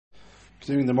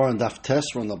Continuing the more on Daf Tes,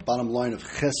 we're on the bottom line of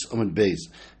Ches Amud Beis.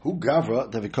 Hu Gavra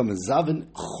that become a Zavin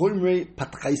Chumrei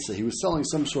Patchaisa. He was selling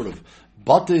some sort of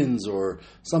buttons or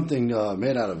something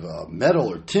made out of metal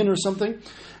or tin or something,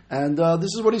 and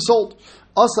this is what he sold.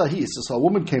 Asahi, so a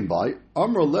woman came by.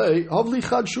 Amrulei Havli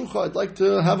Chad Shucha. I'd like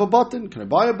to have a button. Can I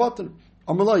buy a button?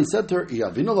 Amrullah, he said to her,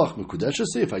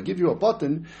 if I give you a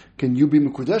button, can you be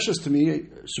Mekudeshes to me,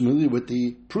 similarly with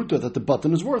the pruta that the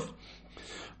button is worth?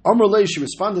 Amrullah, she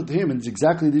responded to him, and it's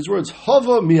exactly these words,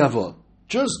 Hava miava,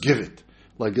 just give it.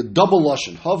 Like a double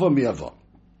lashon, Hava miava.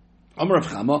 Amar Rav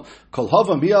Chama, Kol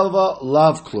Hava miava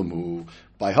lav klumu.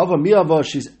 By Hava miava,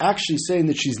 she's actually saying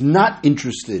that she's not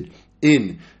interested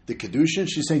in the Kiddushin.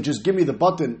 She's saying, just give me the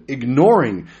button,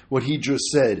 ignoring what he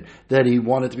just said, that he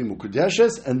wanted to be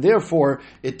Mukudeshes, and therefore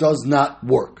it does not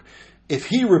work. If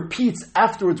he repeats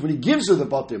afterwards when he gives her the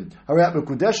button, Harayat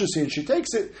Mukudeshes, and she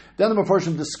takes it, then the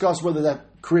Mepharshim discuss whether that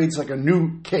creates like a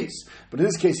new case. But in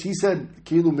this case, he said,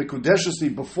 Kilu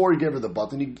Mukudeshesi, before he gave her the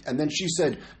button, and then she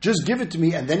said, just give it to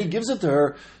me, and then he gives it to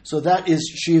her, so that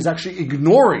is, she is actually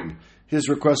ignoring his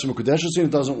request for Mukudeshesi, and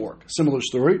it doesn't work. Similar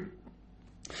story.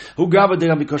 He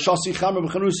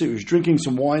was drinking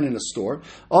some wine in a store.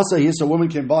 Also, a woman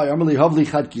came by. Can I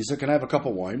have a cup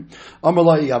of wine? If I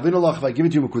give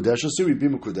it to you, you'd be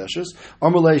Mekudeshes.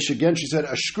 Again, she said,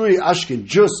 Ashkuri Ashkin,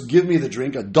 just give me the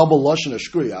drink, a double lashon,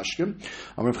 Ashkuri Ashkin.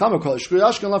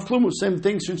 Same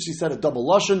thing, since she said a double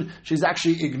lashon, she's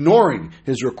actually ignoring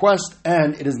his request,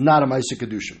 and it is not a Maisa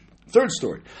Kedushin. Third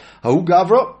story. Hahu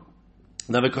Gavra.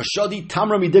 Navekashadi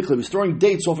Tamra Midikli was throwing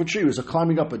dates off a tree. He was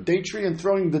climbing up a date tree and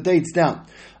throwing the dates down.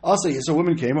 Also, yes, a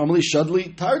woman came. Amali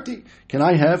Shadli Tarti. Can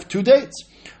I have 2 dates?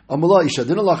 Amala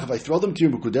Ishadinalach. If I throw them to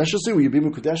you, Mukudeshasi, will you be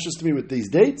Mukudeshes to me with these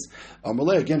dates?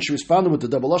 Amala, again, she responded with the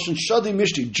double lashon, Shadi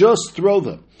Mishti, just throw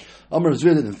them. Amar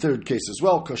Zvid in the third case as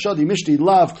well. Kashadi Mishti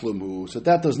Lav Klumu. So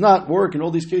that does not work. In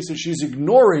all these cases, she's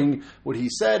ignoring what he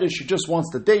said, and she just wants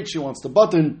the date, she wants the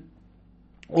button,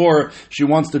 or she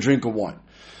wants the drink of wine.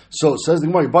 So says the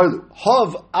Gemara,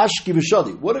 Hav Ashki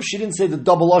V'Shadi. What if she didn't say the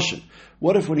double lashon?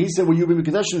 What if when he said, will you be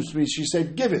Mekudeshes to me, she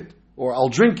said, give it, or I'll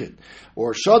drink it,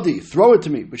 or Shadi, throw it to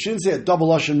me, but she didn't say a double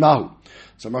lashon Mahu.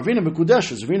 So Ravina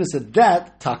Mekudeshes, Ravina said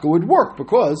that Taka would work,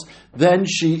 because then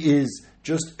she is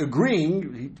just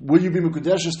agreeing, will you be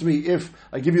Mekudeshes to me if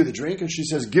I give you the drink? And she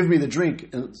says, give me the drink.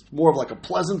 And it's more of like a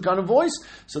pleasant kind of voice.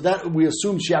 So that we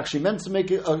assume she actually meant to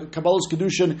make a Kabbalah's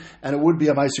Kiddushin, and it would be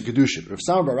a Maisa Kiddushin. Rav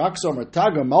Samar Baraksa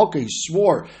Martaga Malka, he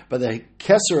swore by the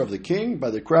Kesser of the king, by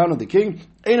the crown of the king,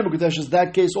 Eina Mekudeshes,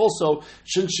 that case also,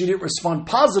 since she didn't respond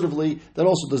positively, that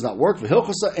also does not work.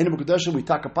 V'hilchasa, Eina Mekudeshes, we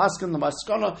taka paskin, the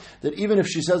maskana, that even if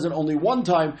she says it only one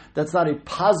time, that's not a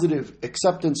positive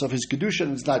acceptance of his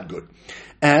Kiddushin, it's not good.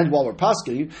 And while we're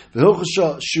pasking,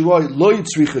 v'hilchasa shiroi lo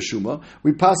yitzricha shuma,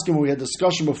 we paskin, we had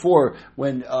discussion before,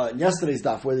 when in yesterday's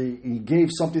daf, where he gave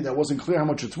something that wasn't clear how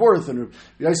much it's worth, and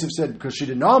Yosef said because she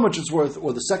didn't know how much it's worth,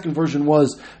 or the second version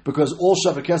was because all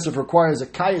Shavah Kesef requires a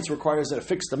kayetz, requires a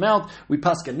fixed amount. We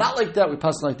paskin not like that, we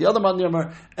paskin like the other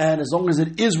Mandiyamar, and as long as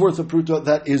it is worth a pruta,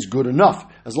 that is good enough.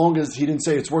 As long as he didn't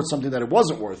say it's worth something that it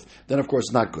wasn't worth, then of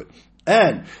course not good.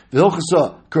 And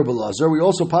v'hilchasa Kerbelazar, we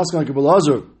also paskin like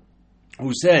Kerbelazar,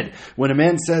 who said, when a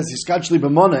man says, Hiskachli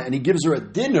b'mona, and he gives her a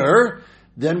dinner,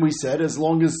 then we said, as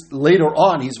long as later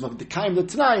on, he's the kaim the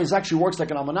Tanai, it actually works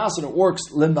like an almanas, and it works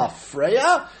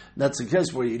limafreya. That's the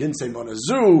case where he didn't say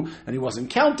monazu, and he wasn't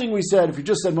counting, we said, if he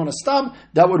just said monastam,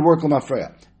 that would work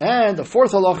limafreya. And the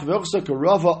fourth halach,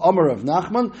 Rava Amar of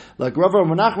Nachman, like Rava of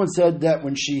Nachman said that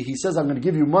when he says, I'm going to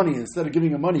give you money, instead of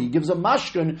giving her money, he gives a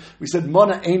mashkin. We said,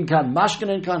 Mona ein kan, mashkin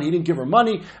ein kan, he didn't give her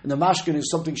money, and the mashkin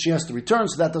is something she has to return,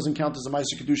 so that doesn't count as a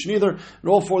Maisa Kiddushin either. In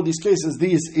all 4 of these cases,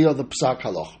 these are the psak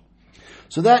halach.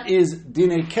 So that is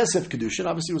Dinei Kesef Kedushin.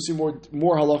 Obviously, we'll see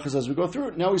more halachas as we go through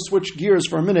it. Now we switch gears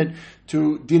for a minute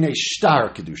to Dinei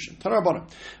Shtar Kedushin. Tanarabbanim.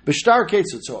 B'Shtar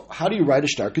Ketzut. So how do you write a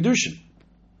Shtar Kedushin?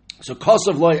 So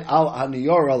Kosav Loi Al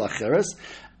Haniyor Al Acheres.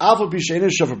 So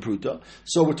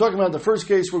we're talking about the first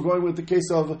case. We're going with the case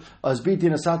of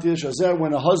Azbitin Asati Shazer,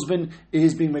 when a husband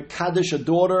is being Mekadesh a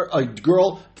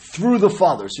girl through the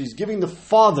father. So he's giving the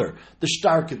father the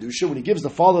Shtar Kedushin. When he gives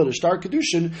the father the Shtar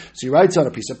Kedushin, so he writes on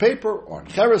a piece of paper or on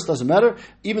Cheres, doesn't matter,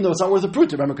 even though it's not worth a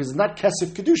pruta, remember, because it's not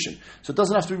Kesef Kedushin. So it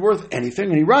doesn't have to be worth anything.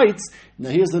 And he writes, now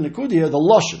here's the Nekudia, the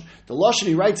Lashon. The Lashon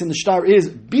he writes in the Shtar is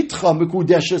Bitcha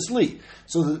Mekudeshes Li.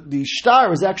 So the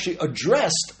Shtar is actually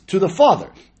addressed to the father.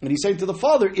 And he's saying to the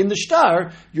father, in the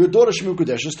shtar, your daughter Shemu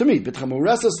Kudeshes to me. Bitcha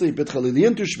Muresasli, Bitcha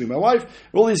Lilientu, should be my wife.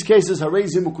 In all these cases, Harei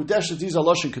Zimu Kudeshes, these are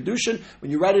Lashon Kedushin.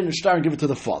 When you write it in the shtar and give it to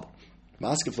the father.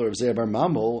 Maskefler of Zeir Bar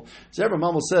Mamel. Zeir Bar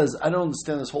Mamel says, I don't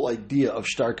understand this whole idea of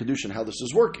shtar kedushin, how this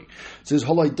is working. It says,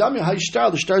 Holoi damya hay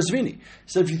shtar, the shtar zvini.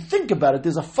 So if you think about it,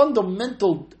 there's a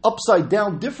fundamental upside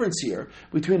down difference here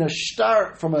between a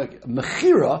shtar from a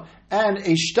mechira and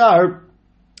a shtar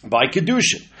by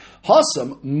kedushin.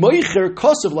 Hasam moicher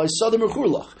kosev laisadim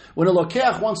rechulach. When a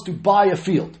lokeach wants to buy a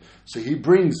field, so he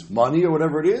brings money or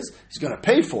whatever it is, he's going to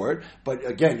pay for it. But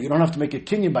again, you don't have to make a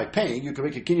kinyan by paying. You can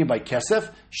make a kinyan by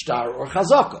kesef, shtar, or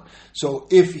chazaka. So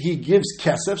if he gives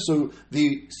kesef, so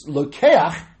the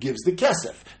lokeach gives the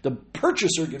kesef. The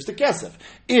purchaser gives the kesef.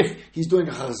 If he's doing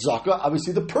a chazaka,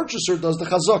 obviously the purchaser does the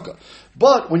chazaka.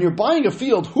 But when you're buying a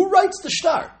field, who writes the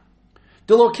shtar?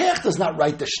 The lokeach does not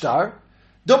write the shtar.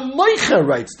 The moicher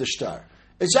writes the shtar.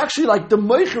 It's actually like the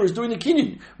moicher is doing the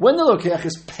kinyan. When the lokeach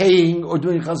is paying or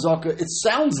doing chazaka, it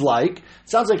sounds like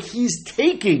he's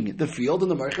taking the field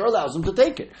and the moicher allows him to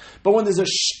take it. But when there's a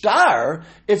shtar,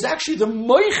 it's actually the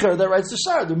moicher that writes the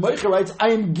shtar. The moicher writes,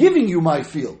 I am giving you my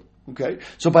field. Okay?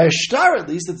 So by a shtar at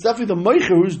least, it's definitely the moicher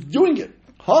who's doing it.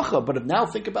 Hacha, but now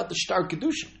think about the shtar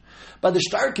kedushin. By the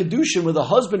shtar kedushin, where the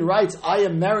husband writes, I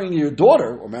am marrying your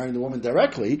daughter, or marrying the woman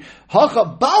directly,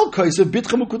 hacha bal kaisav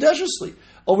bitchem ukudeshusli.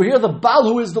 Over here, the Baal,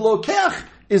 who is the Lokeach,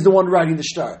 is the one writing the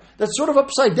shtar. That's sort of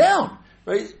upside down,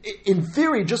 right? In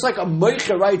theory, just like a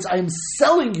Meicha writes, I am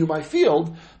selling you my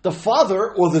field, the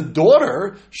father or the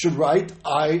daughter should write,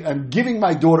 I am giving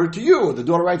my daughter to you. Or the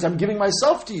daughter writes, I'm giving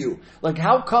myself to you. Like,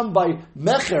 how come by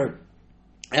Mecher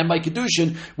and by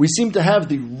Kiddushin, we seem to have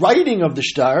the writing of the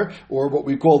shtar, or what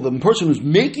we call the person who's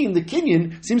making the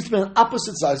kinyan, seems to be on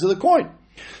opposite sides of the coin.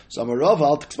 So Amarav,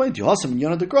 I'll explain to you. Hasam and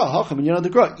Yana Dekra, Hacham and Yana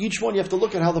Dekra. Each one you have to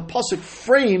look at how the pasuk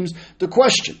frames the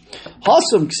question.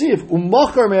 Hasam ksiv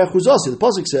umachar me'achuzasi. The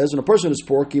pasuk says when a person is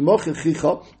poor, ki mocher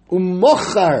chicha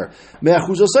umachar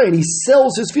me'achuzasi, and he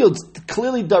sells his field,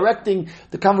 clearly directing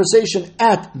the conversation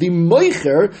at the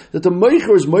moicher, that the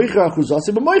moicher is moicher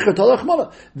achuzasi, but moicher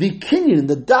talachmana. The kinyan,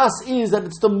 the das is that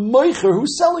it's the moicher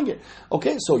who's selling it.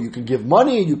 Okay, so you can give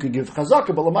money, you can give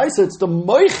chazaka, but lamaisa it's the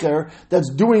moicher that's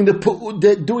doing the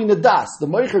das. The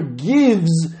moicher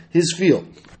gives his field.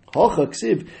 Hocha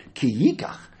ksiv ki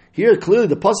yikach. Here, clearly,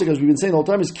 the pasuk, as we've been saying the whole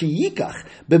time, is ki yikach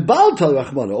bebal tal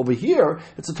rachmana. Over here,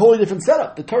 it's a totally different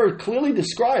setup. The Torah clearly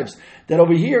describes that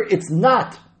over here, it's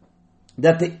not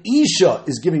that the isha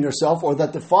is giving herself, or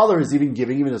that the father is even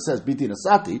giving, even it says biti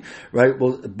nasati, right?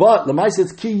 Well, but lamaisa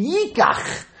it's ki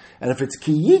yikach, and if it's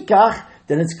ki yikach,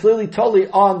 then it's clearly totally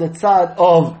on the side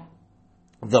of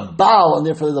the Baal, and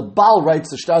therefore the Baal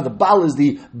writes the shtar. The Baal is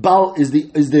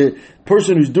the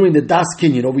person who's doing the das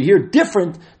kinyan. Over here,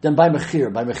 different than by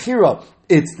mechira. By mechira,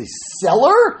 it's the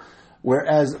seller,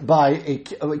 whereas by a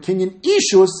kinyan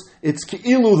ishus, it's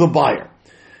keilu the buyer.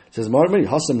 It says Marmari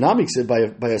Hasam Namik said by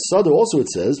a sadeh also it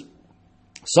says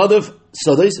sadav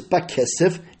sadais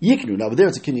bakesef yiknu. Now over there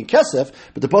it's a kinyan kesef,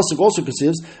 but the pasuk also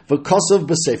considers v'kasav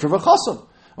b'sefer v'chasam.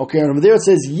 Okay, and over there it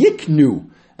says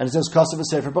yiknu. And it says kasav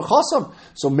v'sefer b'chasam.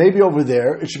 So maybe over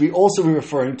there it should be also be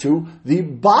referring to the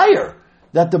buyer.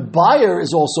 That the buyer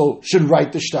is also should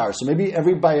write the shtar. So maybe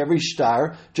by every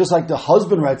shtar, just like the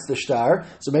husband writes the shtar,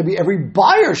 so maybe every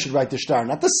buyer should write the shtar,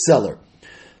 not the seller.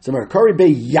 So Merkari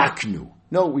be yaknu.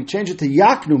 No, we change it to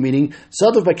yaknu, meaning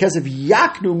sadav b'kesef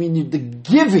yaknu, meaning the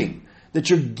giving. That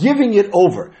you're giving it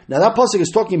over. Now that pasuk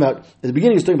is talking about, at the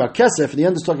beginning it's talking about kesef, at the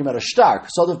end it's talking about a shtar.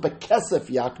 Sadav b'kesef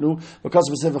yaknu, because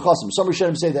of v'sefer chasam. Some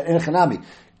Rishonim say that in Chanami,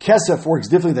 kesef works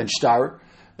differently than shtar,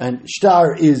 and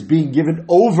shtar is being given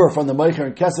over from the meicher,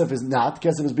 and kesef is not.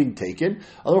 Kesef is being taken.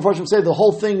 Other Rishonim say the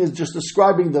whole thing is just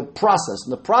describing the process,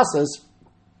 and the process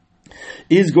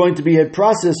is going to be a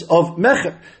process of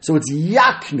mecher. So it's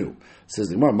yaknu. Says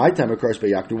the Gemara, my time occurs by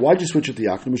yaknu. Why did you switch it to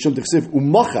yaknu? Mishum t'chsiv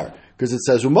umachar, because it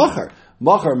says umachar.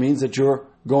 Machar means that you're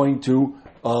going to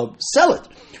sell it.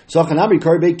 So Chanami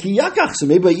karbe ki yakach. So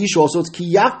maybe by isha also it's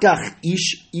ki yakach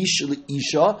ish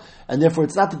isha, and therefore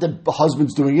it's not that the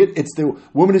husband's doing it; it's the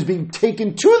woman is being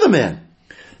taken to the man.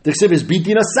 The chsiv is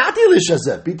biti nasati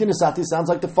lishazeh. Biti nasati sounds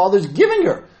like the father's giving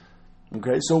her.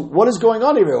 Okay, so what is going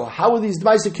on here? How are these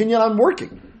devices kinyan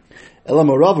working?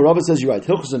 Rava says you're right.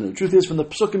 The truth is, from the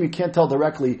psukim you can't tell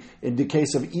directly in the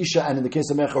case of Isha and in the case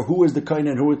of Mecher who is the kohen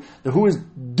and who is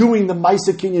doing the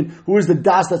Maisa Kinyan, who is the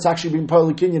das that's actually being part of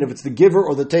the Kinyan, if it's the giver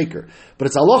or the taker. But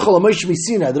it's Halacha L'Moshe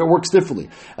Misinai that it works differently.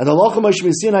 And the Halacha L'Moshe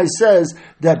Misinai says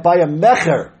that by a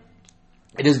Mecher,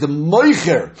 it is the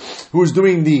Moicher who is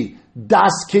doing the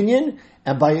das Kinyan,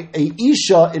 and by a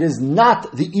Isha, it is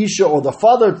not the Isha or the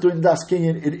father doing the Das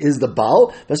Kinyan, it is the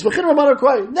Baal. Then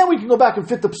we can go back and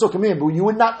fit the Psukim in, but you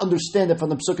would not understand it from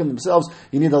the Psukim themselves.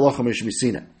 You need the Halacha L'Moshe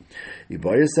Misinai.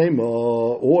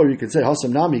 Or you could say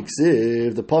Hasam Nami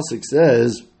Ksiv. The pasuk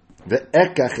says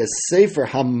ve'ekach es sefer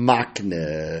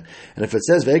hamakne, and if it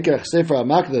says ve'ekach sefer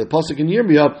hamakne, the pasuk in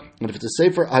Yirmiyah, and if it's a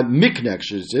sefer hamikne,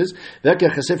 actually it says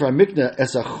ve'ekach es sefer hamikne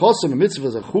es a chosam mitzvah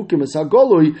es a chukim es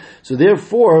hagolui. So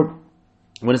therefore,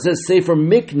 when it says sefer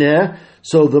mikne,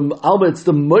 so it's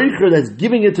the moicher that's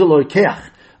giving it to loikeach.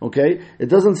 Okay, it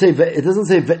doesn't say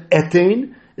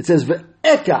ve'etein. It says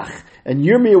ve'ekach. And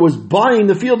Yirmiyah was buying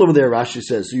the field over there, Rashi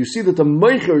says. So you see that the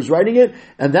Meicher is writing it,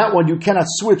 and that one you cannot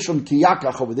switch from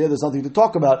Kiyakach over there. There's nothing to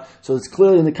talk about. So it's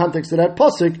clearly in the context of that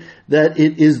pasuk that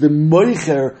it is the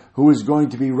Meicher who is going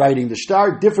to be writing the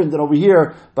shtar, different than over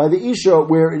here by the Isha,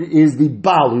 where it is the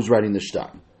Baal who's writing the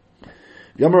shtar.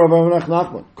 Yamar Rav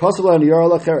Nachman, Kosavla and Yara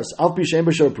Lacheres, Alpi Shem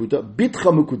B'Shar Pruta,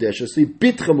 Bitcha Mukudeshasi,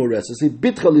 Bitcha Moresasi,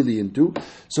 Bitcha Liliintu.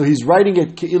 So he's writing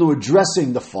it Keilu,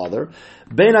 addressing the father.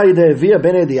 Ben Ayideh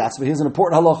Ben Ayideh. Here's an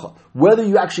important halacha. Whether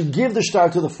you actually give the shtar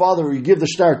to the father or you give the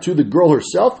shtar to the girl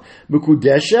herself,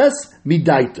 Mukudeshes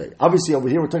Midaite. Obviously, over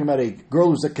here we're talking about a girl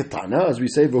who's a katana, as we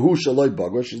say, Vahu Shaloi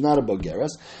Bagwa. She's not a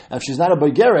Bageres. And if she's not a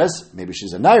Bageres, maybe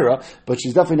she's a Naira, but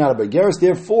she's definitely not a Bageres.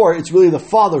 Therefore, it's really the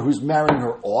father who's marrying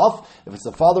her off. If it's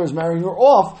the father who's marrying her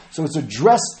off, so it's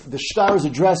addressed, the shtar is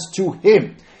addressed to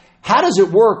him. How does it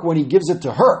work when he gives it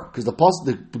to her? Because the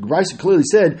Brisa clearly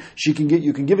said you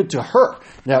can give it to her.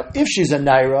 Now, if she's a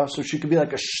naira, so she could be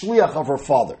like a shliach of her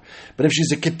father. But if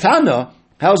she's a ketana,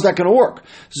 how is that going to work?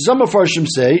 So some Mefarshim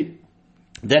say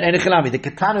that the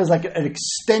katana is like an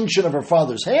extension of her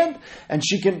father's hand, and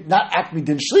she can not act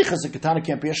midin shlichas. The katana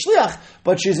can't be a shliach,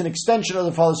 but she's an extension of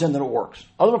the father's hand, and it works.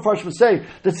 Other Mefarshim say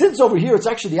that since over here it's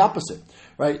actually the opposite,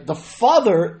 right? The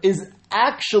father is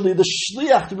actually the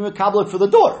shliach to be mekabel for the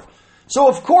daughter. So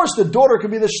of course the daughter can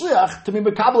be the shliach to be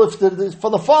mekabel for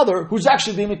the father, who's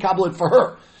actually being mekabel for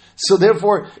her. So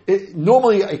therefore,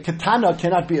 normally a katana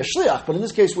cannot be a shliach, but in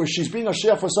this case where she's being a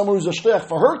shliach for someone who's a shliach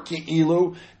for her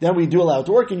ki'ilu, then we do allow it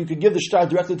to work, and you can give the shtar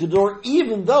directly to the door,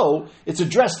 even though it's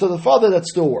addressed to the father, that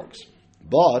still works.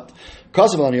 But if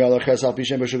it's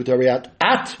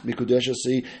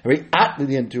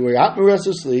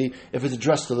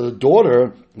addressed to the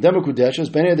daughter, then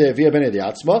obviously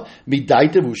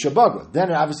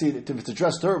if it's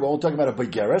addressed to her, we're only talking about a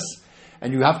begeres,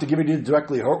 and you have to give it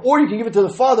directly to her, or you can give it to the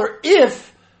father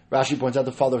if, Rashi points out,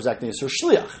 the father is acting as her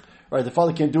shliach. Right, the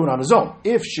father can't do it on his own.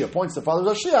 If she appoints the father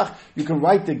as a shliach, you can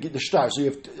write the shtar. So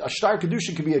you have a shtar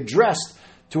kedushin can be addressed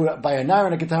by a nair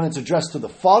and a katana. It's addressed to the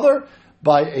father.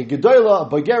 By a gedola, a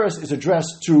begeres is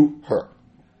addressed to her.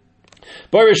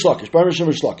 Barish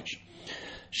Lakish.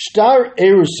 Shtar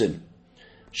erusin.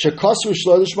 Shekasru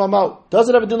shlo lishma mau. Does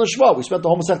it have a din lishma? We spent the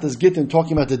whole Masechtas Gittin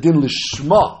talking about the din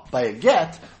lishma by a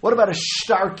get. What about a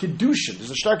shtar kedushin? Does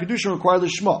a shtar kedushin require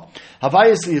lishma?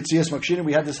 Havayasli yitzias makshinim.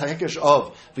 We had this hakesh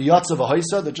of v'yatza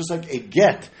v'haisa that just like a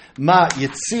get ma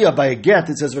yitzia by a get,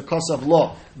 it says v'kasav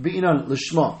lo b'inan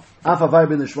lishma. Afavai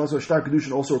ben lishma. So a shtar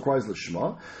kedushin also requires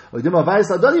lishma. Or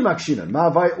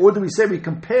do we say we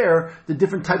compare the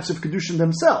different types of kedushin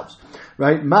themselves?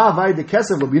 Right? Ma'avai de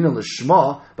kesef lobina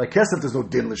lishma. By kesef there's no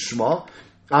din lishma.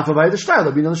 Afavai de shtar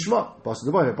lobina lishma.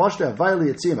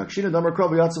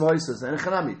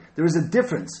 There is a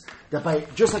difference that by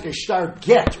just like a shtar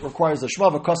get requires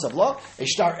lishma v'kasav la, a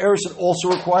shtar erison also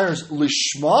requires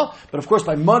lishma. But of course,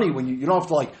 by money, when you don't have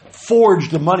to like forge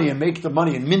the money and make the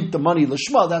money and mint the money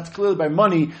lishma, that's clearly by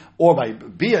money or by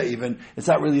bia even. It's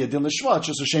not really a din lishma. It's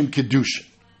just a shame kedusha.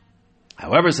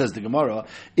 However, says the Gemara,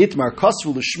 itmar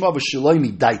kasvu l'shma v'sheloi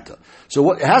midaita.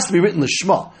 So it has to be written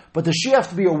l'shma, but does she have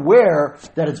to be aware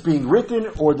that it's being written,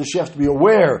 or does she have to be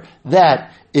aware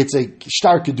that it's a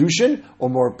shtar kedushin? Or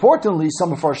more importantly,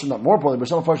 some Mefarshim, not more importantly, but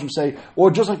some Mefarshim say,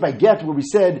 or just like by get, where we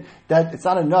said that it's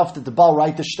not enough that the Baal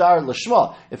write the shtar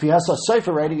l'shma. If he has a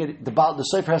sefer writing it, the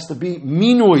sefer has to be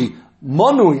minui.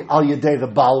 Manui al yedei the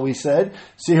Baal, we said.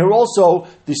 See here also,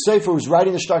 the sefer who's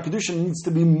writing the shtar kedushin needs to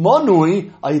be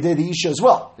manui al yedei the isha as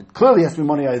well. It clearly has to be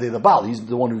manui al yedei the Baal. He's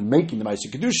the one who's making the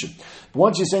ma'aseh kedushin. But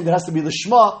once you're saying there has to be the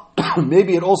shma,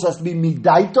 maybe it also has to be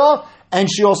midaita, and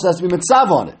she also has to be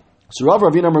mitzav on it. So Rav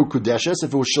Ravina Mer Kudeshes,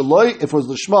 if it was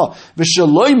the shma,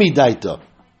 v'shaloi midaita.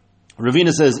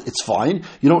 Ravina says it's fine.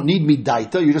 You don't need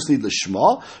midaita. You just need the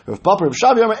shema. Rav Papa Rav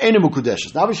Shavi Amar enu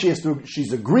mukudeshes. Now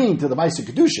she's agreeing to the ma'aseh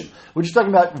kedushin. We're just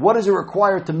talking about what is it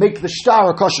required to make the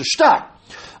shtar a kosher shtar.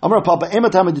 Amar Papa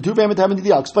ematam editu ve'ematam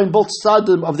edidi. I'll explain both sides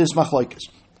of this machlokes.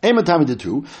 Ematam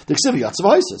editu the ksiv yatzav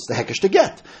haisis the hekesh to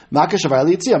get makash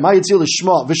avayli yitzia ma yitzia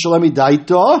l'shema v'shalem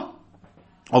midaita.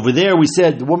 Over there, we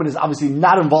said the woman is obviously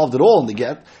not involved at all in the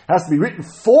get. It has to be written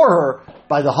for her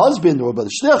by the husband or by the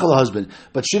shliach of the husband,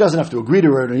 but she doesn't have to agree to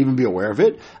it or even be aware of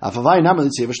it. So by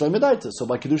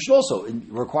Kiddushin also, it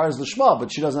requires the Shema,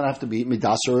 but she doesn't have to be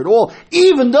midaser at all,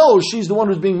 even though she's the one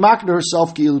who's being makna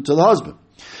herself to the husband.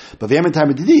 But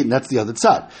and that's the other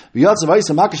side. It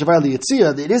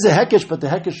is a hekesh, but the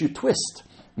hekesh you twist.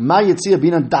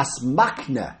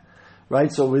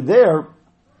 Right? So we're there.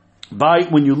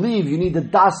 When you leave, you need the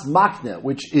das makne,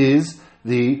 which is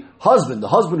the husband. The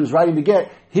husband who's writing the get,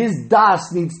 his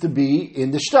das needs to be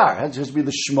in the shtar. It has to be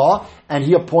the shema, and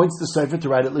he appoints the sefer to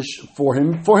write it for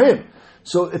him.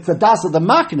 So it's the das of the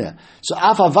makne. So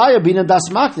afavaya being a das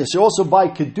makne. So also by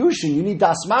Kiddushin, you need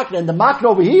das makne, and the makne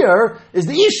over here is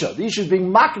the isha. The isha is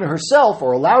being makne herself,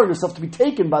 or allowing herself to be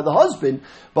taken by the husband.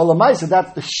 But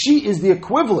lamaisa, she is the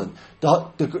equivalent.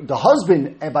 The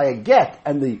husband by a get,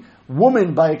 and the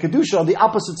woman by a kedusha on the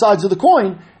opposite sides of the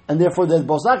coin, and therefore there's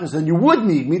both nakos, then you would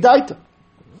need midaita.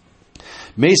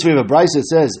 Meis we have a brisa that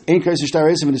says, "Ein kaisi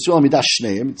shtari esim v'nesuah midash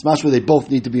shneim." It's much where they both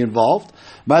need to be involved.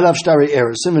 Ma'alav shtari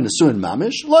eresim v'nesuah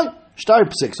mamish. Like shtar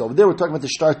 6 over there, we're talking about the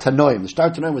shtar tanoim. The shtar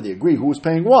tanoim where they agree who is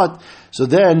paying what. So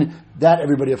then that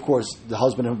everybody, of course, the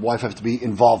husband and wife have to be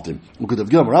involved in. How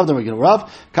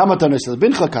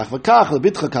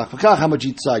much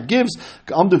each side gives.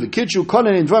 This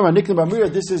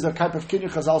is a type of kinyan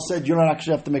Chazal said you don't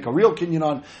actually have to make a real kinyan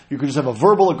on. You could just have a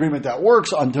verbal agreement that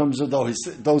works on terms of those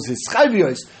his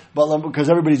chayviyos, but because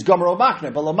everybody's gomer or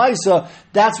makne. But lamaisa,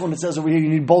 that's when it says over here you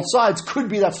need both sides. Could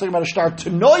be that's talking about a shtar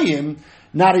tanoim.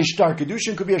 Not a shtar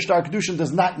kedushin. Could be a shtar kedushin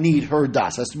does not need her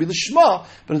das. It has to be the shema,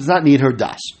 but it does not need her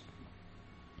das.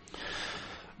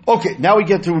 Okay, now we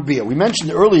get to Bia. We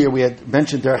mentioned earlier, we had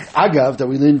mentioned Derech Agav, that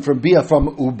we learned from Bia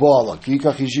from Ubala. From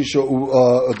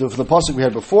the pasuk we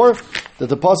had before, that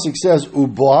the pasuk says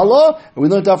Ubala, and we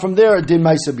learned that from there, Din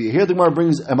Maisa Bia. Here the Gemara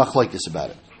brings a machlekes about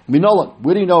it. Minolan,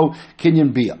 where do you know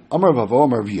Kinyan Bia? Amar Vavo,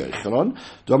 Amar Via.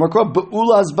 Do Amar Krab,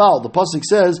 Be'ulas Baal. The pasuk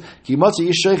says, Ki matzi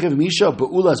ish shechev misha,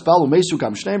 Be'ulas Baal, Umesu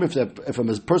kam shneim, if a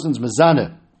person's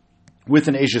mezaneh with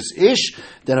an Ashes Ish,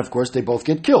 then of course they both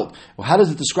get killed. Well, how does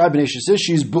it describe an Ashes Ish?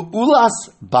 She's Be'ulas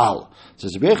Baal. It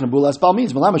says, Be'ulas Baal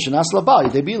means, Malama Shanasla Baal,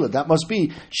 that must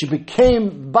be, she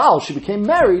became Baal, she became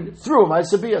married through a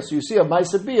Maisa Bia. So you see, a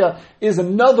Maisa Bia is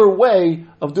another way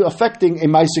of affecting a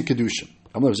Maisa Kedushin.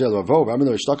 Ke'urazu,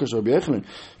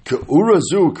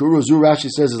 Rashi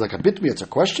says, is like a bitmi, it's a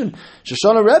question.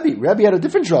 Shoshana Rebbe had a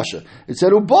different drasha. It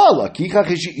said, Ubala, Kichach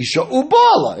Isha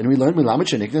Ubala. And we learned, Milamet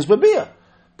Sheniknes Babia.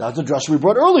 That's the drasha we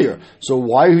brought earlier. So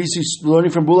why is he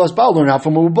learning from Bulas Baal, learning out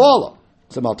from Ubala?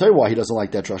 So I'll tell you why he doesn't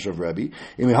like that drasha of Rebbe.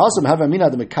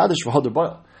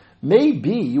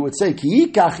 Maybe you would say,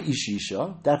 Kiikach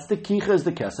Ishisha, that's the Kicha is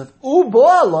the Kesef,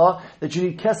 Ubala, that you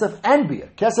need Kesef and Bia.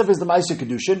 Kesef is the Maisa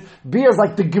Kedushin, Bia is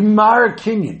like the Gemara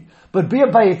Kinyan. But Bia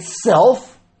by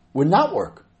itself would not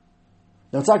work.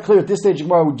 Now it's not clear at this stage of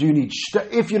Gemara, do you need,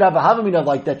 if you'd have a Havamina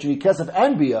like that, you need Kesef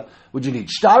and Bia, would you need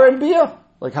Shtar and Bia?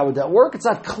 Like how would that work? It's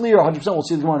not clear 100%, we'll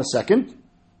see the Gemara in a second.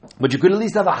 But you could at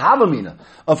least have a havamina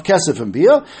of kesef and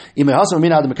bia. The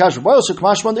other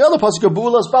pasuk of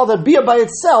bu'ulas baal, that bia by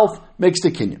itself makes the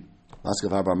kinyan.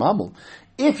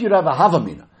 If you'd have a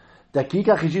havamina that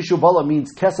kika chishishu bala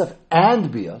means kesef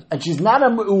and bia, and she's not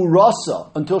a me'urasa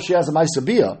until she has a ma'isa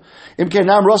bia. The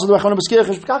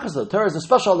Torah is a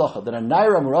special halacha that a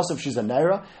naira me'urasa, if she's a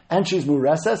naira and she's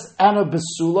mureses and a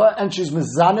besula and she's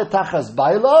mezane tachas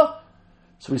baila,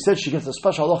 so we said she gets a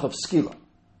special halacha of skila.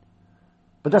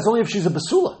 But that's only if she's a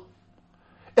basula.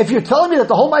 If you're telling me that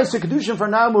the whole Maisa Kedushin for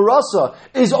Naira Murasa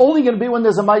is only going to be when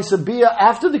there's a Maisa Bia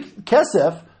after the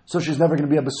Kesef, so she's never going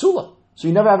to be a basula. So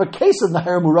you never have a case of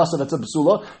Naira Murasa that's a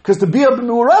basula, because to be a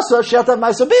Murasa, she has to have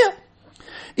Maisa Bia.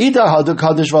 Idar Hadu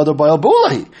Kaddish Vado Baal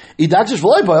Bulahi. Idar Kaddish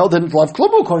V'loi Baal, then Lav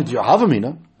Klubu, according to your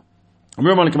Havamina.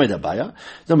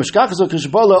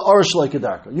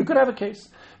 You could have a case.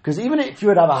 Because even if you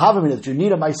would have a Havamina that you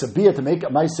need a Maisa Bia to make a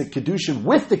Maisa Kedushin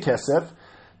with the Kesef,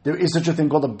 there is such a thing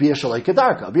called a Bia Shalai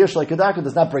Kedarka. A Bia Shalai Kedarka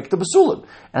does not break the Basulim.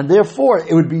 And therefore,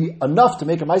 it would be enough to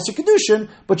make a Maisa Kedushin,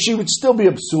 but she would still be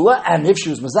a Basula, and if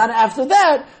she was Mazana after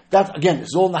that, again,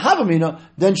 is all in the Havamina,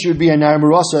 then she would be a Naira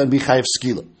Murasa and be Chayav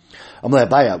Skila. I'm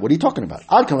like, what are you talking about?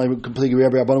 We're going to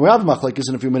have a machlekes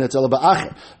in a few minutes. We're going to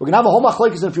have a whole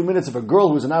machlekes in a few minutes. If a girl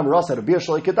who's an Amaras had a Bia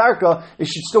Shalai Kedarka, is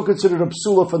she still considered a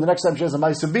Psula for the next time she has a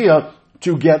Maisa Bia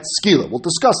to get skila? We'll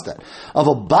discuss that. Of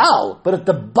a Baal, but if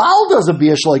the Baal does a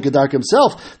Bia Shalai Kedarka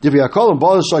himself, Divyakol and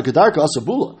Baal Shalai Kedarka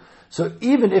Asabula. So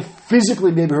even if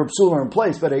physically maybe her psula are in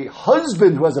place, but a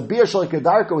husband who has a bia shel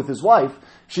kedarka with his wife,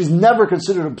 she's never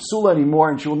considered a psula anymore,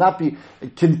 and she will not be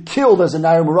killed as a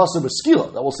nair marasa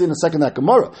b'skila. That we'll see in a second, that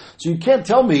Gemara. So you can't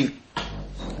tell me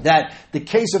that the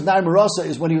case of nair marasa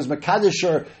is when he was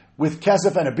makadisher with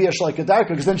kesef and a bia shel kedarka,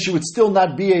 because then she would still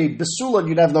not be a besula, and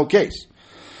you'd have no case.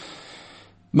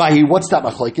 Mahi, what's that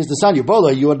machlekes? The san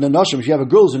Bola, you had nashim. If you have a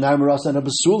girl who's a nair marasa and a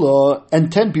besula, and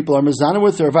 10 people are mezana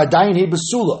with her, v'adayin he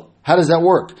besula. How does that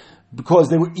work? Because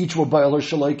they were each were ba'al or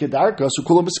shalai kedarka, so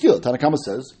kulam b'skila. Tanakama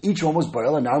says each one was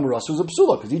ba'al and now marasa was a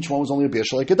psula because each one was only a bia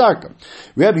shalai kedarka.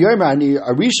 Rabbi Yomer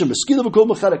arisha b'skila v'kulam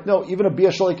b'chedek. No, even a bia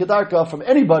shalai kedarka from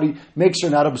anybody makes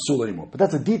her not a psula anymore. But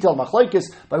that's a detailed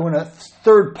machlekes by when a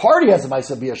third party has a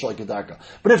ma'isa bia shalai kedarka.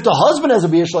 But if the husband has a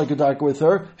bia shalai kedarka with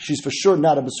her, she's for sure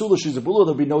not a psula. She's a bula.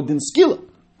 There'll be no din skila.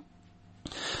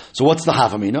 So what's the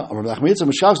havamina?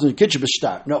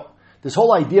 No. This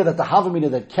whole idea that the havamina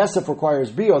that kesef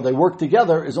requires bia, they work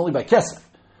together, is only by kesef,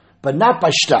 but not by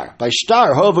shtar. By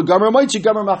shtar, however, gamer maitzi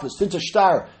gamer machlis. Since a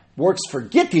shtar works for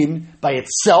gittin by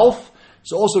itself,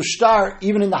 so also shtar,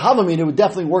 even in the havamina, would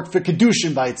definitely work for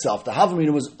kedushin by itself. The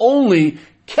havamina was only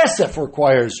kesef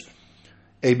requires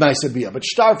a ma'isa bia, but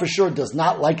shtar for sure does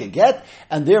not like a get,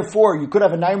 and therefore you could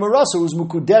have a nair marasa who's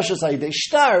mukudeshes ayidei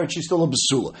shtar, and she's still a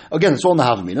besula. Again, it's all in the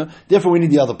havamina. Therefore, we need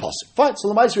the other pasuk. Fine. So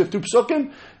the ma'isa we have 2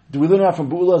 psukim. Do we learn it out from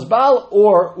Bu'ula's Baal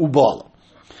or Ubala?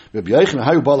 Rabbi Yochanan,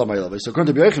 how Ubala Ma'ilava? So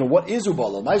according to Rabbi Yochanan, what is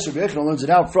Ubala? Rabbi Yochanan learns it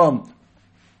out from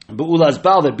Bu'ula's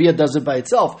Baal, that Bia does it by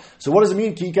itself. So what does it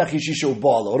mean? Ki yikach yishisha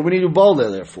Ubala. What do we need Ubala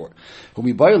there for?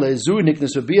 Ubala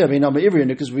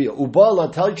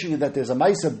tells you that there's a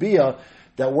Maisa Bia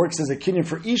that works as a kinyan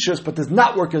for Ishas, but does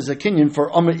not work as a kinyan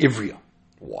for Amma Ivriya.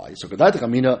 Why? So you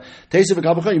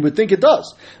would think it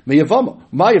does.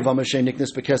 Yavama shay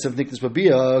niknas bekesef niknas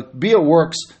bia. Bia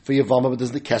works for Yavama, but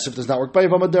the kesef does not work by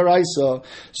Yavama deraisa.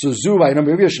 So zuva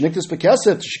number Ivriya niknas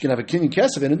bekesef. She can have a kinyan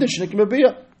kesef in addition to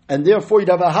bia. And therefore, you'd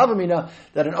have a havamina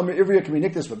that an Amr Ivriya can be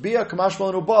niknas bia.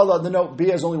 Kamashmal and ubala. No,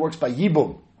 bia only works by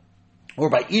Yibum. Or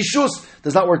by Ishus,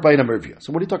 does not work by an Amr Ivriya.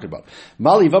 So what are you talking about?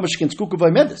 Mali Yavama shkin skuku by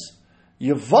Mendes.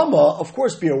 Yavama, of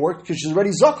course, Bia worked because she's already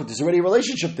zakut. There's already a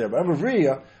relationship there. But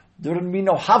Amavriya, there wouldn't be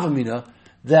no havamina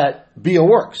that Bia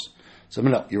works. So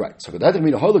no, you're right. So it says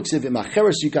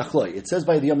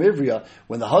by the Amavriya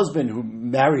when the husband who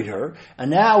married her, and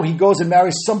now he goes and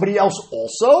marries somebody else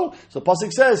also. So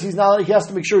Pasuk says he has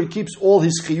to make sure he keeps all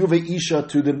his chiyuve isha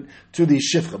to the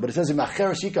shifcha. But it says in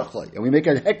macheres yikachloi, and we make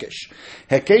a hekesh.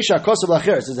 Hekesh hakosav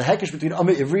lacheres. There's a hekesh between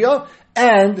Amavriya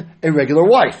and a regular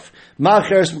wife.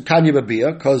 Macheres kanya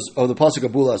babia, because of the pasuk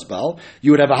of Bulas Baal,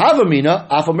 you would have a havamina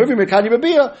afam ivriya mekanya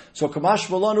babia. So kamash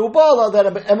malon ubala that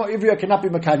Emma Ivriya cannot be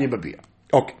mekanya babia.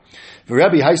 Okay. For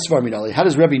Rabbi Haisvar Minali, how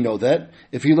does Rabbi know that?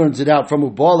 If he learns it out from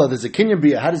Ubala, there's a kinyan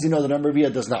bia. How does he know the number of bia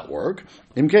does not work?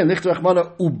 Imken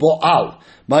lichtrachmana ubaal.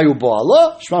 My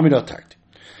ubala shma minotart.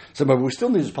 So, but we still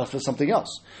need to pass for something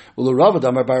else.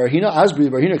 Ravadamar Barahina, Asbri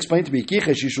Barahina explained to me,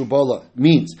 Kichesh Bala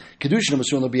means Kedushin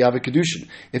Masur Labia have a Kedushin.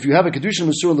 If you have a Kedushin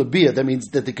Masur Labia, that means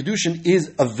that the Kedushin is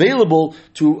available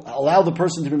to allow the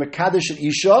person to be Makadish and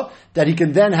Isha, that he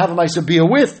can then have a Maisa Bia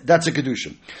with. That's a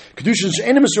Kedushin. Kedushin is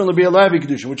any Masur Labia Lavi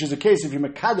Kedushin, which is the case if you're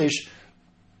Makadish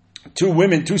 2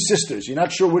 women, 2 sisters. You're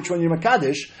not sure which one you're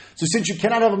Makadish. So since you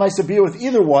cannot have a Maisa Bia with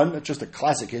either one, that's just a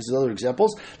classic case, there's other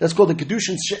examples, that's called the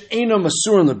Kedushin She'ena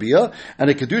Masurin Labia,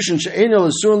 and a Kedushin She'ena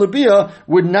Masurin Labia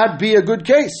would not be a good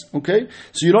case. Okay?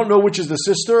 So you don't know which is the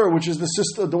sister or which is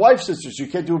the wife's sister, so you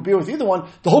can't do a Bia with either one.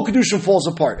 The whole Kedushin falls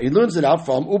apart. He learns it out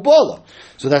from Ubala.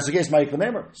 So that's the case, Ma'ik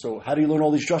Lamemer. So how do you learn all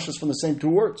these drushes from the same 2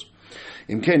 words?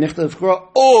 If it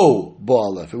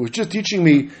was just teaching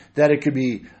me that it could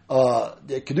be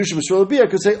Kedusha Masur Labia, I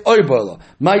could say Oy Bala.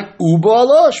 My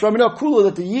Ubala, Shramina Kula,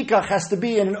 that the Yikach has to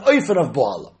be in an Oifen of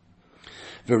Bala.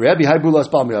 So Rabbi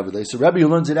who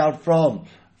learns it out from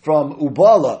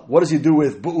Ubala, what does he do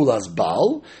with Bu'ula's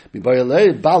Baal? For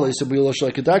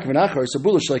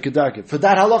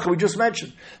that halacha we just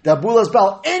mentioned, that Bu'ula's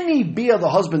Baal, any Bia the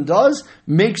husband does,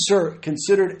 makes her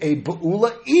considered a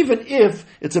Bu'ula, even if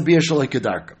it's a Bia Shalai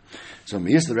Kedarka. So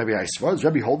Miyas the Rabbi Aisvar, does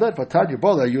Rabbi hold that? Vatad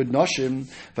Yabala, Yud Nashim,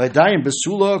 Vaidayim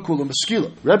Besula, Kulam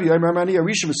Beskila. Rabbi Aymarmani,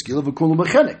 Arisha Beskila, V'Kulam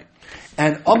Mechenik.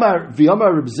 And Amar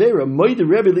V'Amar Reb Zera, Moide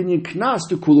Rabbi Linyan Knas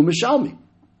to Kulam Mishalmi.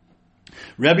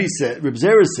 Reb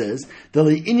Zera says that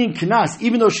the Inyan Knas,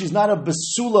 even though she's not a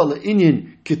Besula, the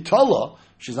Inyan Kitala,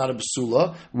 she's not a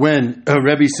Besula, when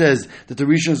Rebbe says that the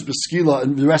Rishon is Beskila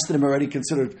and the rest of them are already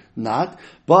considered not,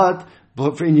 but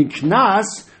for Inyan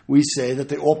Knas, we say that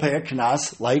they all pay a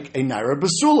knas like a naira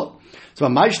basula. So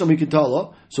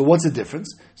what's the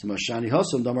difference? So Mashani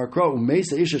Hasan Damar Kro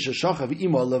Umeisa Isha Shashacha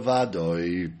V'Ima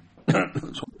Levadoi.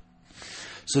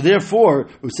 So therefore,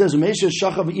 it says that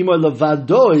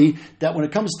when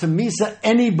it comes to Misa,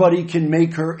 anybody can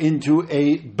make her into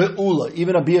a Be'ula,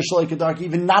 even a Bia Shalai Kedarka,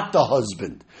 even not the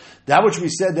husband. That which we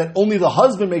said that only the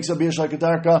husband makes a Bia Shalai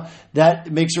Kedarka, that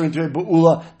makes her into a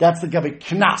Be'ula, that's the Gabi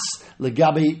Knas. The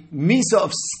Gabi Misa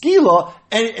of Skila,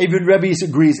 and even Rebbe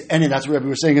agrees, and that's what Rebbe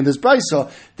was saying in this brisa,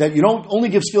 that you don't only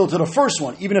give Skila to the first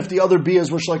one, even if the other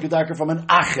Bias were Shalai Kedarka from an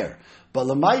Acher. But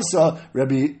Lamaisa,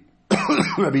 Rebbe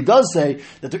does say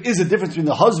that there is a difference between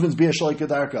the husband's Bia Shalai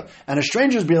Kedarka and a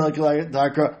stranger's Bia Shalai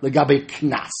Kedarka, Legabe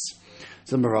Knas.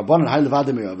 So, what do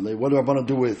Rabbanan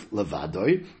do with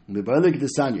Levadoi?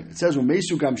 It says,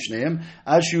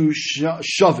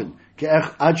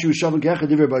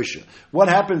 what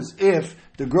happens if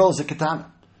the girl is a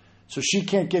katana? So she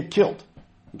can't get killed.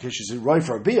 Okay, she's right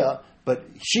for a Bia, but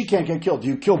she can't get killed. Do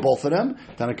you kill both of them?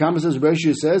 Tanakama says, Rabbi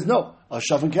says, no. If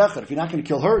you're not going to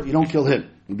kill her, you don't kill him.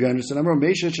 You understand? That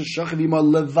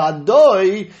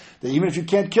even if you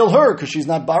can't kill her because she's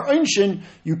not bar inshin,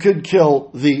 you could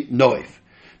kill the noif.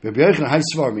 If Rabbi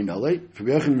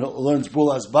Yochanan learns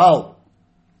bulas bal,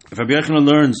 if Rabbi Yochanan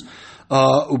learns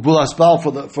ubulas bal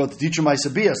for the teacher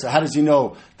Maisabiyah, so how does he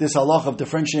know this halach of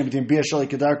differentiating between bia shalei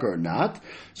kedarka or not?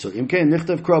 So imkein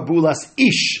nichtav kra bulas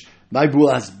ish. My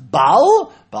bulas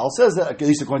Baal says that, at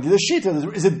least according to the Shita,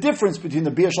 there is a difference between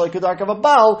the Bia Shalai Kedarka of a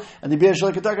Baal and the Bia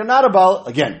Shalai Kedarka not a Baal.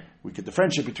 Again, we get the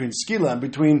friendship between Skila and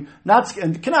between not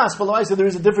and Knas, but Lamaisa there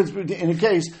is a difference in a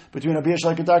case between a Bia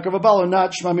Shalai Kedarka of a Baal or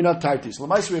not Shmami not Tartis.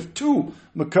 Lamaisa we have two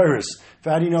Makaris.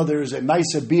 For how do you know there is a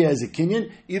Maisa Bia as a Kinyan,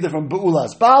 either from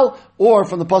Beulas Baal or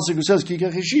from the pasuk who says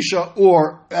Kika Chishisha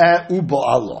or Ubo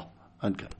Allah. Okay.